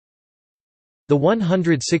The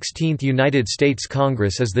 116th United States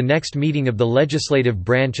Congress is the next meeting of the legislative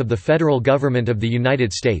branch of the federal government of the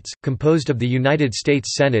United States, composed of the United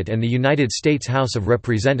States Senate and the United States House of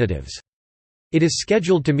Representatives. It is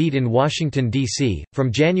scheduled to meet in Washington, D.C., from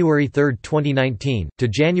January 3, 2019, to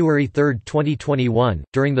January 3, 2021,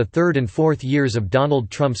 during the third and fourth years of Donald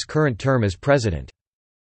Trump's current term as president.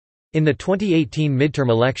 In the 2018 midterm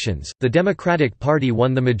elections, the Democratic Party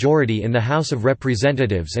won the majority in the House of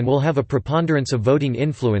Representatives and will have a preponderance of voting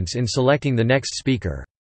influence in selecting the next Speaker.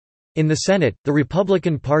 In the Senate, the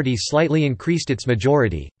Republican Party slightly increased its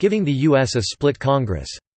majority, giving the U.S. a split Congress.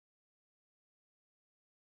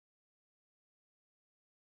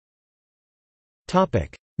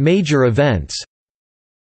 Major events.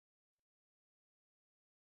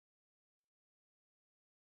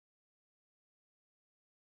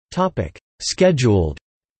 Scheduled.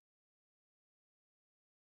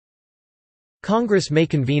 Congress may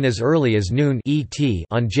convene as early as noon ET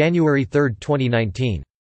on January 3, 2019.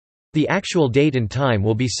 The actual date and time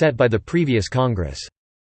will be set by the previous Congress.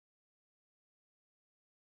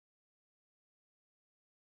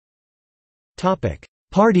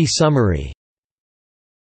 Party summary.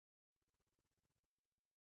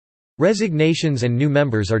 Resignations and new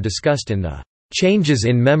members are discussed in the "Changes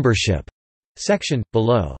in Membership" section,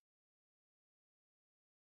 below.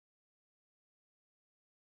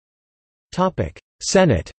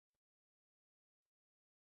 Senate.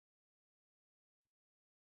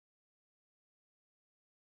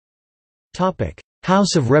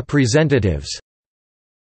 House of Representatives.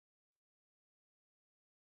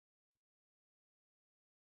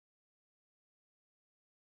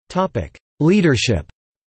 Leadership.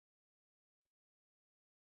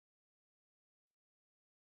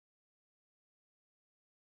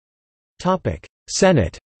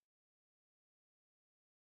 Senate.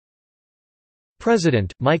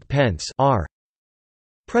 President, Mike Pence R.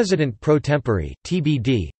 President pro tempore,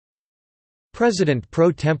 TBD. President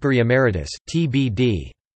pro tempore emeritus,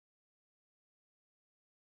 TBD.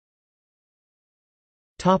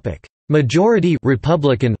 Majority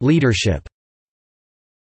Republican leadership.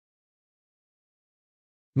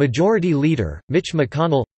 Majority Leader, Mitch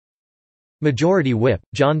McConnell. Majority Whip,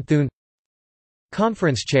 John Thune.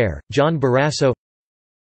 Conference Chair, John Barrasso.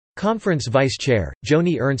 Conference Vice Chair,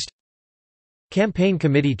 Joni Ernst. Campaign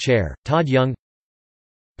Committee Chair, Todd Young.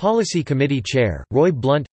 Policy Committee Chair, Roy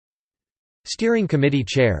Blunt. Steering Committee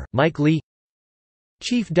Chair, Mike Lee.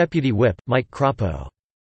 Chief Deputy Whip, Mike Crapo.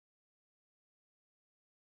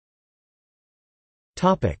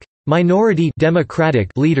 Minority Democratic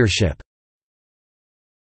leadership.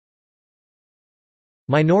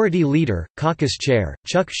 Minority Leader, Caucus Chair,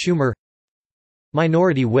 Chuck Schumer.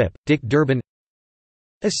 Minority Whip, Dick Durbin.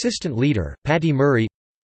 Assistant Leader, Patty Murray.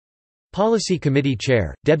 Policy Committee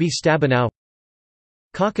Chair, Debbie Stabenow.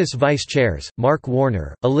 Caucus Vice Chairs, Mark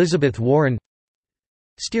Warner, Elizabeth Warren.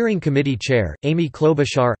 Steering Committee Chair, Amy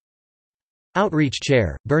Klobuchar. Outreach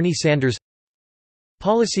Chair, Bernie Sanders.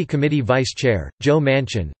 Policy Committee Vice Chair, Joe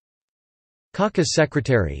Manchin. Caucus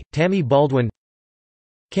Secretary, Tammy Baldwin.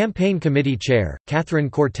 Campaign Committee Chair, Catherine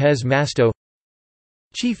Cortez Masto.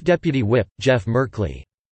 Chief Deputy Whip, Jeff Merkley.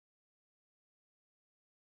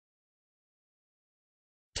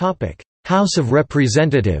 House of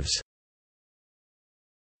Representatives.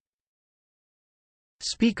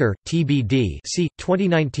 Speaker, TBD. See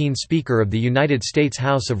 2019 Speaker of the United States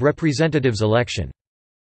House of Representatives election.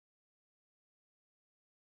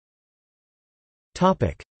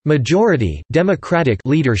 Majority Democratic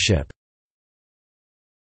leadership.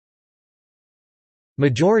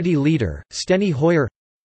 Majority Leader, Steny Hoyer.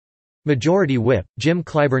 Majority Whip, Jim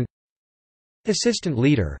Clyburn. Assistant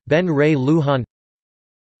Leader, Ben Ray Lujan.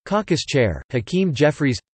 Caucus Chair, Hakeem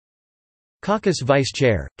Jeffries. Caucus Vice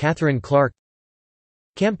Chair, Catherine Clark.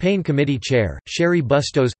 Campaign Committee Chair, Sherry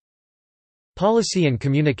Bustos. Policy and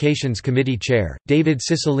Communications Committee Chair, David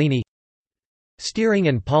Cicilline. Steering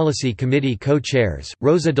and Policy Committee Co-Chairs,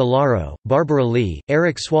 Rosa DeLauro, Barbara Lee,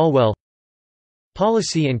 Eric Swalwell.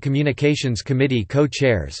 Policy and Communications Committee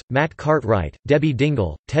Co-Chairs, Matt Cartwright, Debbie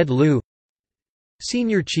Dingell, Ted Lieu.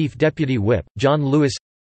 Senior Chief Deputy Whip, John Lewis.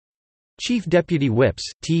 Chief Deputy Whips,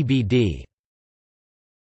 TBD.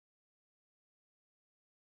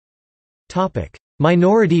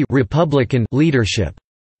 Minority Republican leadership.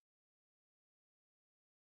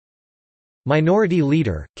 Minority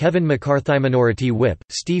Leader, Kevin McCarthy. Minority Whip,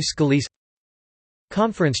 Steve Scalise.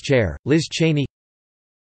 Conference Chair, Liz Cheney.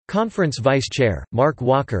 Conference Vice Chair, Mark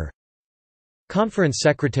Walker. Conference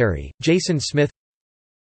Secretary, Jason Smith.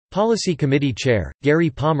 Policy Committee Chair, Gary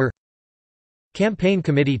Palmer. Campaign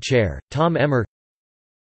Committee Chair, Tom Emmer.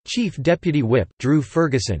 Chief Deputy Whip, Drew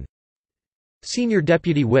Ferguson. Senior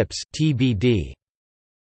Deputy Whips, TBD.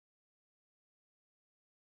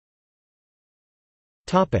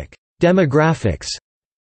 Demographics.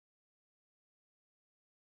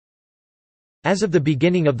 As of the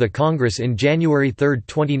beginning of the Congress in January 3,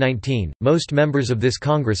 2019, most members of this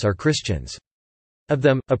Congress are Christians. Of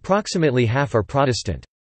them, approximately half are Protestant.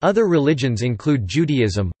 Other religions include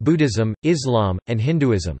Judaism, Buddhism, Islam, and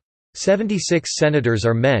Hinduism. 76 senators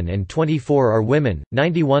are men and 24 are women,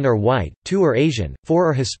 91 are white, 2 are Asian, 4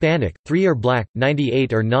 are Hispanic, 3 are black,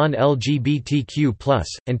 98 are non-LGBTQ+,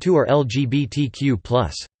 and 2 are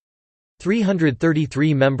LGBTQ+.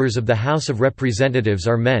 333 members of the House of Representatives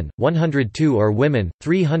are men, 102 are women,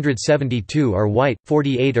 372 are white,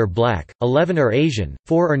 48 are black, 11 are Asian,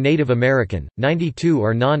 4 are Native American, 92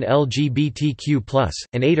 are non-LGBTQ+,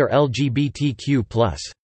 and 8 are LGBTQ+.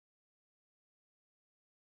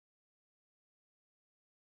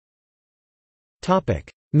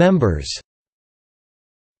 Members.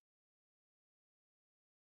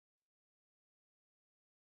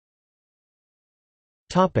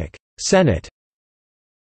 Senate.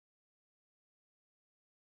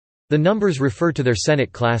 The numbers refer to their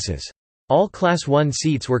Senate classes. All Class 1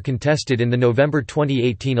 seats were contested in the November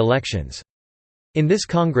 2018 elections. In this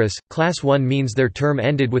Congress, Class 1 means their term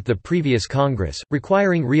ended with the previous Congress,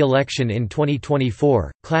 requiring re-election in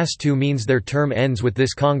 2024, Class 2 means their term ends with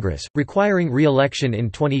this Congress, requiring re-election in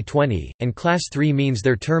 2020, and Class 3 means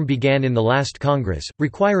their term began in the last Congress,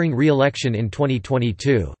 requiring re-election in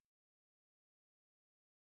 2022.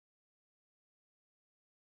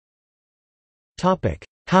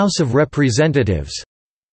 House of Representatives.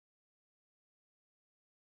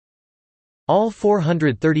 All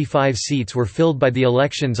 435 seats were filled by the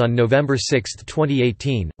elections on November 6,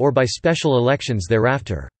 2018, or by special elections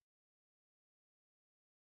thereafter.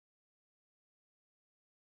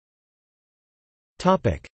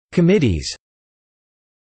 Committees.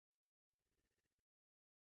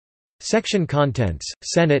 Section contents,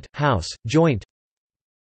 Senate, House, Joint.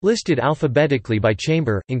 Listed alphabetically by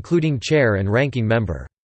chamber, including chair and ranking member.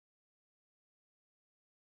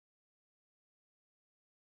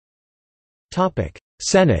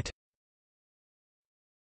 Senate.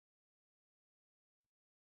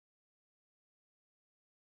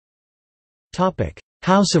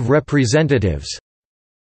 House of Representatives.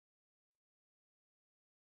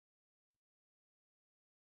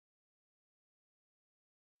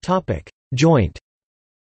 Joint.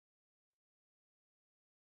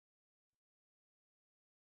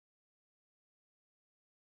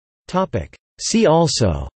 See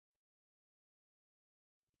also: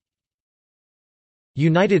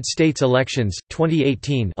 United States elections,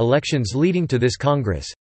 2018 elections leading to this Congress.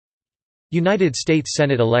 United States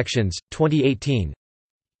Senate elections, 2018.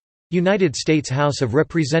 United States House of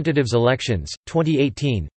Representatives elections,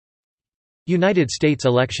 2018. United States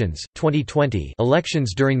elections, 2020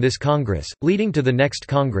 elections during this Congress, leading to the next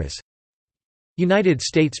Congress. United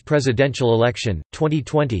States presidential election,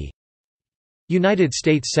 2020. United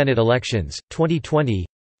States Senate elections, 2020.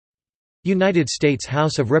 United States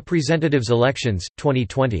House of Representatives elections,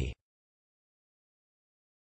 2020.